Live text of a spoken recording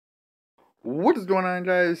What is going on,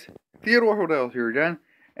 guys? Theodore Hotel here again.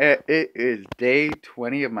 It is day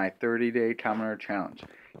 20 of my 30-day Commoner challenge.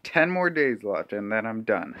 10 more days left, and then I'm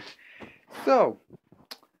done. So,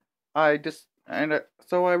 yesterday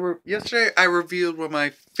I revealed what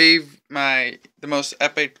the most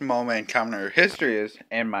epic moment in Commoner history is,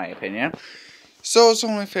 in my opinion. So it's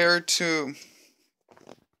only fair to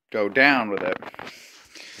go down with it.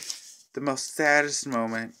 The most saddest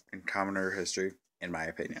moment in Commoner history, in my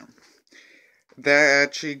opinion. That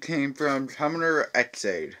actually came from Commoner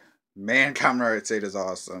X8. Man, Commoner X8 is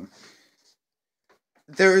awesome.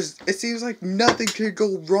 It seems like nothing could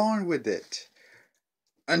go wrong with it.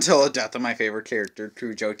 Until the death of my favorite character,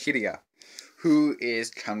 Kujo Kiria, who is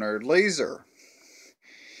Commoner Laser.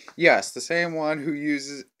 Yes, the same one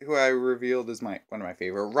who I revealed as one of my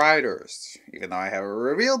favorite riders. Even though I haven't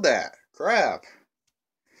revealed that. Crap.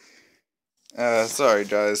 Sorry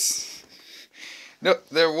guys. No,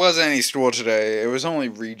 there wasn't any school today. It was only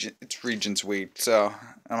Regents Week, so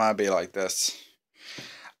I'm gonna be like this.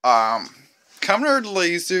 Commoner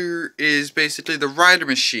Laser is basically the rider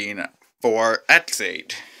machine for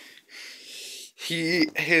X8.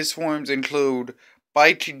 His forms include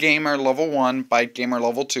Bike Gamer Level 1, Bike Gamer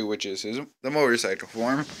Level 2, which is the motorcycle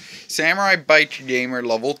form, Samurai Bike Gamer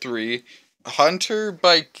Level 3, Hunter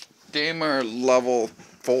Bike Gamer Level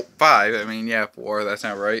 5, 4, that's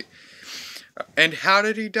not right. And how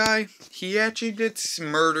did he die? He actually gets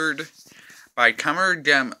murdered by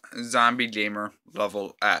Commoner Zombie Gamer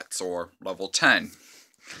Level X, or Level 10.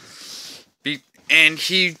 And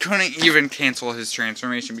he couldn't even cancel his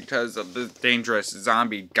transformation because of the dangerous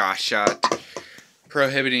zombie got shot,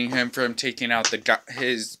 prohibiting him from taking out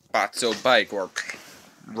his Batso bike, or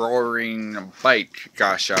roaring bike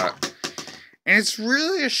got shot. And it's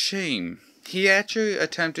really a shame. He actually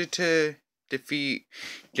attempted to defeat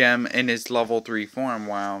Gem in his level 3 form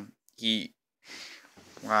while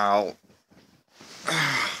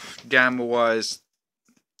Gem was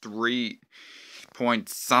 3 point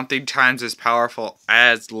something times as powerful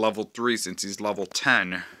as level 3 since he's level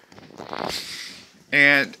 10.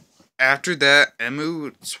 And after that,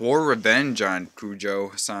 Emu swore revenge on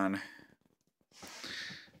Kujo-san.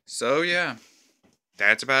 So yeah,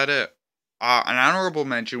 that's about it. An honorable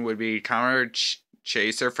mention would be Commoner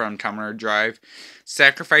Chaser from Commoner Drive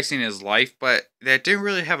sacrificing his life, but that didn't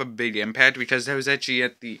really have a big impact because that was actually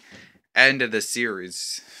at the end of the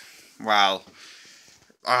series. Wow.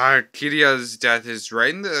 Kiria's death is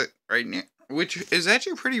right now, which is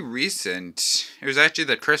actually pretty recent. It was actually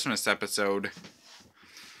the Christmas episode.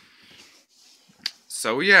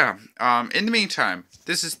 So yeah, in the meantime,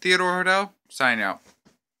 this is Theodore Hotel, signing out.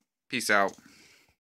 Peace out.